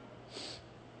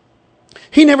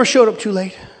 He never showed up too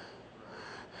late.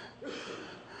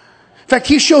 In fact,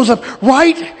 he shows up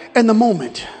right in the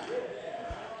moment.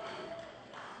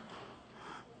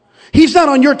 He's not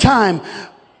on your time,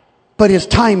 but his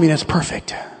timing is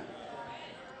perfect.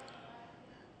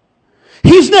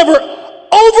 He's never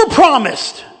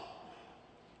overpromised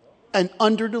and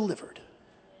underdelivered.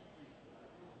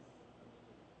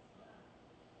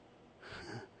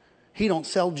 He don't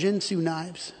sell Jinsu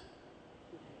knives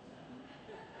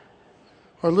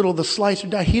or little the slicer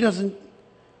die. He doesn't,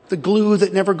 the glue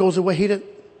that never goes away.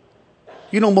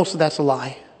 You know, most of that's a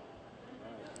lie.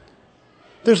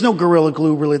 There's no Gorilla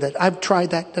Glue really that I've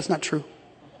tried that. That's not true.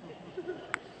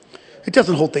 It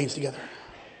doesn't hold things together.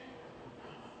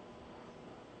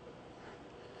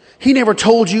 He never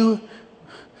told you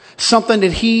something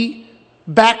that he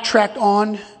backtracked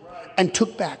on and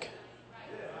took back.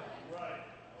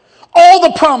 All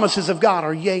the promises of God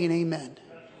are yea and amen.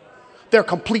 They're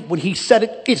complete. When he said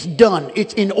it, it's done.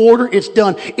 It's in order. It's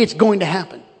done. It's going to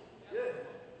happen.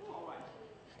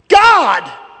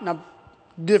 God, now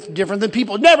different than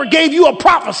people, never gave you a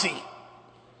prophecy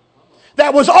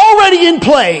that was already in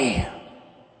play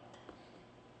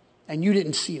and you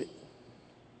didn't see it.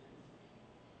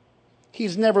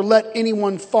 He's never let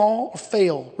anyone fall or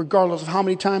fail, regardless of how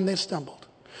many times they stumbled.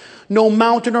 No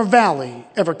mountain or valley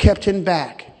ever kept him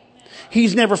back.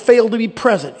 He's never failed to be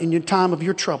present in your time of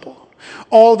your trouble.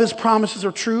 All of his promises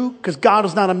are true because God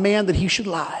is not a man that he should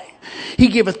lie. He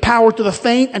giveth power to the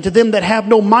faint, and to them that have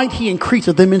no might he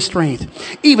increaseth them in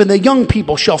strength. Even the young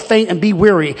people shall faint and be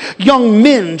weary. Young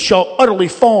men shall utterly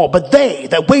fall, but they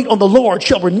that wait on the Lord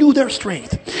shall renew their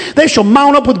strength. They shall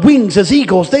mount up with wings as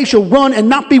eagles. They shall run and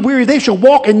not be weary. They shall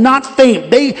walk and not faint.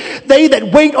 They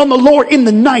that wait on the Lord in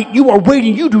the night, you are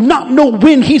waiting. You do not know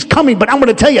when he's coming, but I'm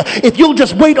going to tell you, if you'll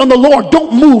just wait on the Lord,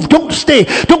 don't move, don't stay,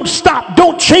 don't stop,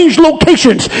 don't change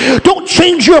locations, don't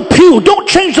change your pew, don't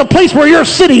change the place where you're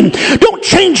sitting. Don't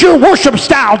change your worship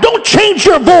style. Don't change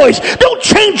your voice. Don't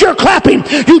change your clapping.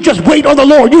 You just wait on the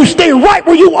Lord. You stay right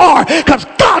where you are because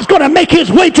God's going to make his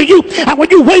way to you. And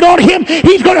when you wait on him,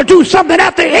 he's going to do something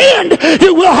at the end.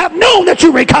 You will have known that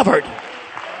you recovered.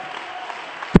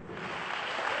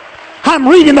 I'm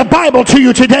reading the Bible to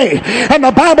you today. And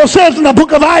the Bible says in the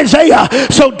book of Isaiah,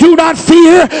 so do not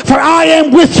fear, for I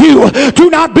am with you. Do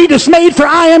not be dismayed, for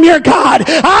I am your God.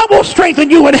 I will strengthen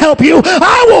you and help you.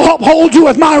 I will uphold you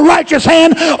with my righteous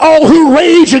hand. All who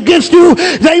rage against you,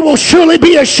 they will surely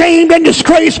be ashamed and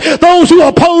disgraced. Those who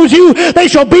oppose you, they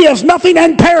shall be as nothing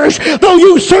and perish. Though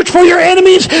you search for your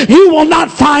enemies, you will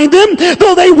not find them.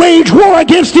 Though they wage war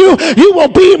against you, you will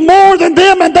be more than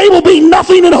them, and they will be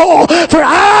nothing at all. For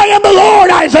I am the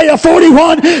Lord, Isaiah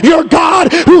 41, your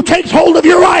God, who takes hold of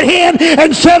your right hand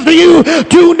and says to you,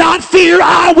 do not fear,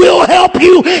 I will help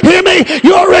you. Hear me?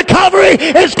 Your recovery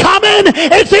is coming.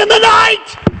 It's in the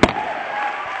night.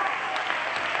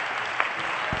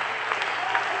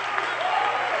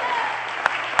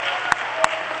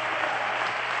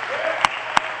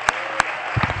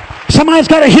 Somebody's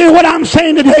got to hear what I'm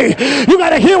saying today. You got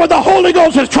to hear what the Holy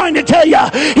Ghost is trying to tell you.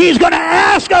 He's going to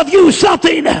ask of you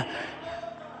something.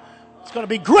 It's going to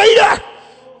be greater.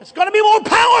 It's going to be more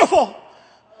powerful.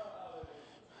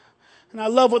 And I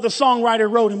love what the songwriter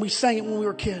wrote, and we sang it when we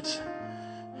were kids.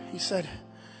 He said,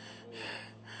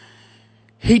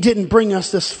 he didn't bring us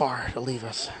this far to leave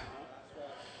us.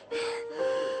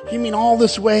 You mean all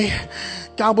this way?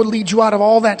 God would lead you out of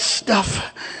all that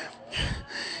stuff.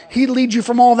 He'd lead you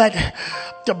from all that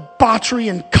debauchery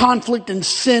and conflict and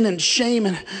sin and shame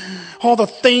and all the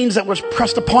things that was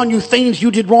pressed upon you, things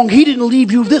you did wrong. He didn't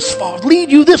lead you this far to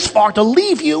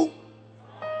leave you.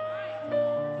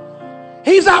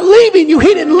 He's not leaving you.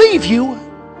 He didn't leave you.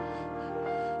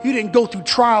 You didn't go through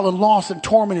trial and loss and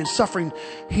torment and suffering.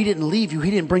 He didn't leave you. He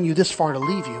didn't bring you this far to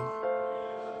leave you.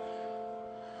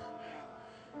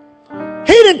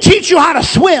 He didn't teach you how to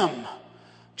swim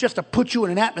just to put you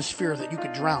in an atmosphere that you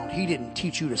could drown. He didn't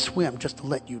teach you to swim just to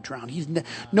let you drown.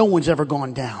 No one's ever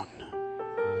gone down.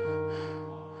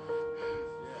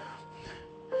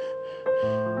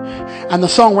 And the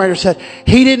songwriter said,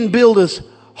 He didn't build His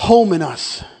home in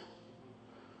us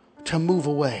to move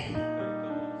away.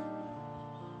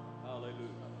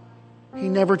 He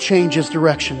never changes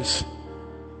directions.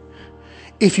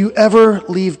 If you ever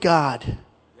leave God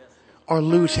or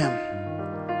lose Him,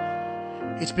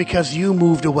 it's because you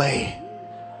moved away.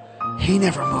 He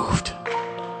never moved.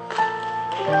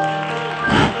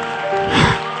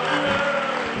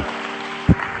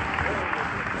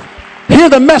 Hear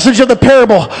the message of the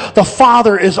parable. The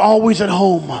Father is always at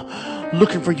home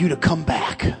looking for you to come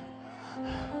back.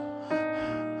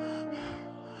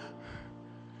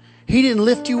 He didn't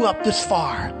lift you up this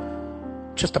far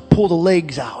just to pull the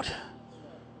legs out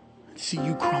and see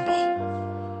you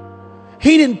crumble.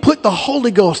 He didn't put the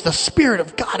Holy Ghost, the Spirit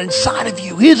of God, inside of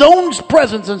you. His own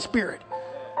presence and Spirit.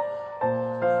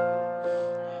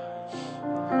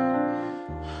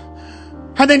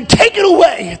 And then take it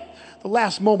away. The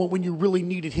last moment when you really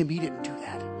needed Him, He didn't do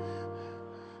that.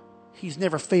 He's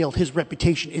never failed. His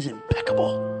reputation is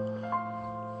impeccable.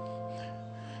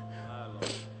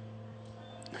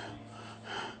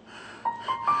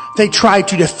 They tried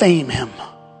to defame Him.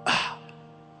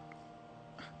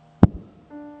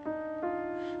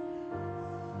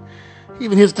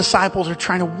 Even His disciples are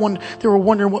trying to wonder. They were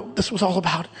wondering what this was all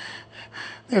about.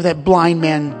 There, that blind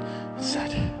man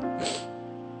said.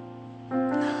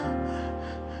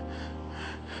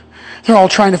 They're all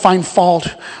trying to find fault.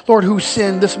 Lord, who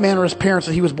sinned, this man or his parents,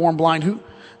 that he was born blind? Who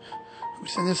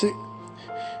sinned this?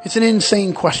 It's an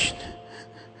insane question.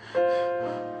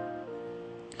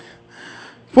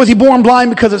 Was he born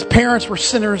blind because his parents were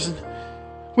sinners? And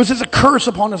was this a curse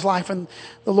upon his life? And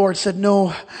the Lord said,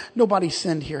 no, nobody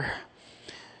sinned here.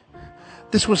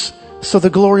 This was so the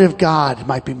glory of God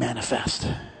might be manifest.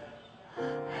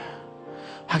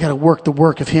 I got to work the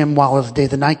work of Him while it's day.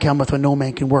 The night cometh when no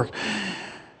man can work.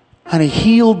 And He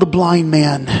healed the blind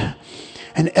man,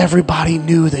 and everybody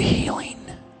knew the healing.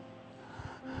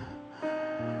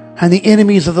 And the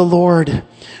enemies of the Lord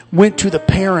went to the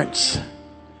parents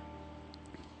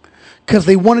because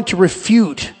they wanted to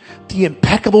refute the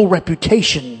impeccable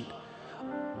reputation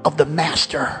of the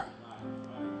master.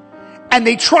 And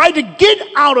they tried to get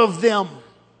out of them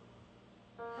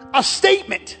a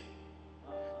statement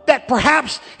that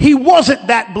perhaps he wasn't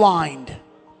that blind.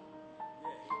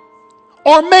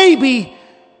 Or maybe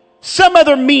some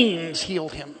other means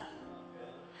healed him.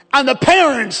 And the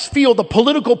parents feel the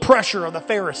political pressure of the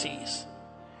Pharisees.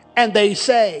 And they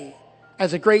say,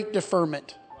 as a great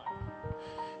deferment,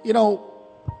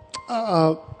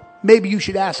 maybe you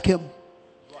should ask him.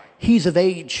 He's of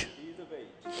age.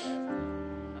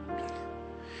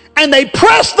 And they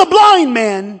press the blind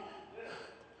man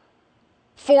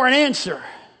for an answer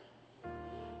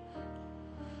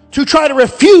to try to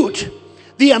refute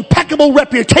the impeccable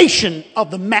reputation of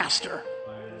the master.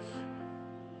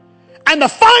 And the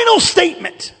final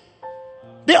statement,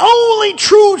 the only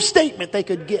true statement they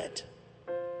could get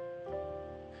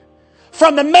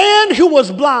from the man who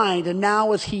was blind and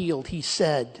now is healed, he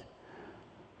said,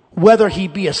 whether he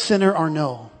be a sinner or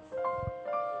no,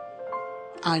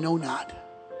 I know not.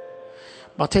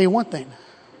 But I'll tell you one thing.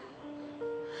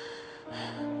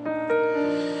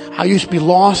 I used to be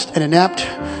lost and inept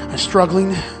and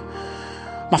struggling.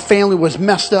 My family was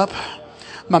messed up.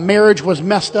 My marriage was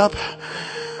messed up.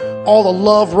 All the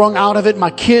love wrung out of it.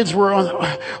 My kids were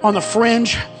on the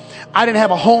fringe. I didn't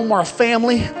have a home or a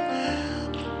family.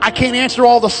 I can't answer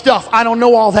all the stuff. I don't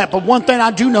know all that. But one thing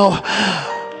I do know,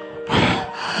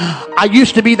 I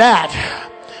used to be that.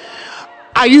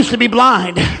 I used to be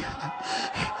blind.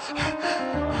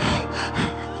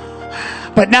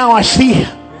 But now I see.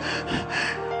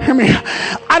 Hear me.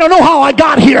 I don't know how I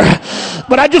got here,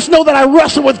 but I just know that I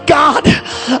wrestled with God.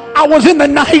 I was in the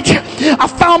night. I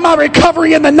found my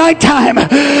recovery in the nighttime.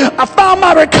 I found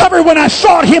my recovery when I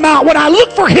sought Him out, when I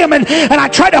looked for Him and I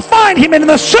tried to find Him, and in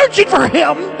the searching for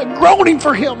Him, the groaning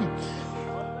for Him.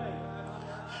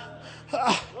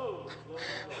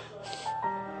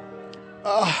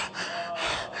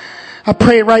 I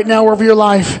pray right now over your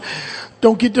life.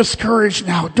 Don't get discouraged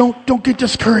now. Don't get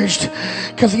discouraged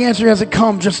because the answer hasn't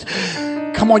come. Just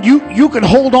come on. You can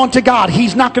hold on to God.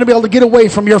 He's not going to be able to get away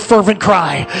from your fervent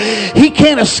cry. He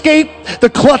can't escape the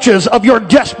clutches of your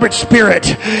desperate spirit.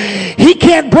 He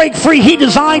can't break free. He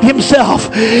designed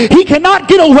himself. He cannot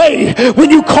get away when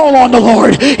you call on the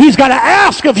Lord. He's got to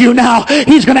ask of you now.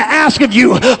 He's going to ask of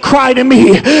you, cry to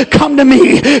me, come to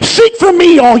me, seek for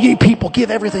me, all ye people. Give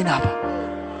everything up.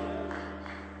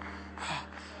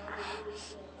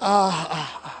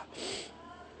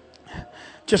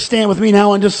 Just stand with me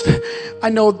now and just, I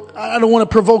know I don't want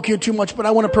to provoke you too much, but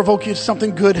I want to provoke you to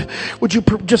something good. Would you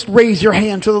just raise your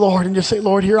hand to the Lord and just say,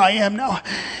 Lord, here I am now.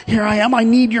 Here I am. I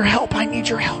need your help. I need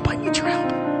your help. I need your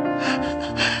help.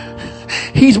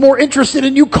 He's more interested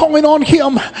in you calling on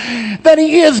him than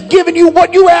he is giving you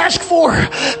what you ask for.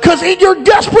 Because in your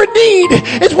desperate need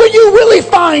is when you really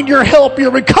find your help,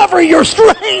 your recovery, your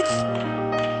strength.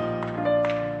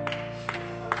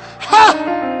 Ha!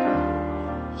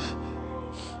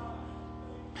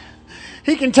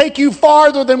 He can take you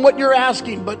farther than what you're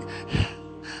asking, but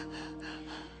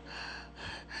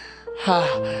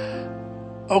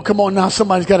oh, come on now.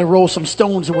 Somebody's got to roll some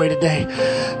stones away today.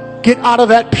 Get out of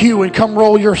that pew and come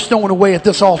roll your stone away at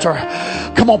this altar.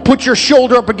 Come on, put your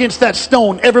shoulder up against that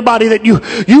stone. Everybody that you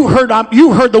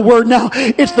heard the word now.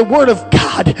 It's the word of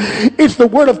God. It's the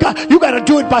word of God. You got to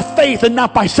do it by faith and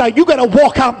not by sight. You got to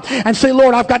walk out and say,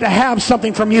 Lord, I've got to have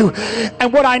something from you.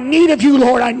 And what I need of you,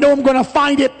 Lord, I know I'm going to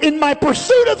find it in my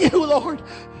pursuit of you, Lord.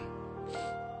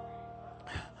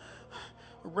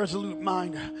 A resolute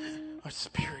mind, a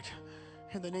spirit.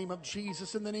 In the name of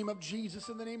Jesus, in the name of Jesus,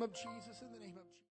 in the name of Jesus, in the name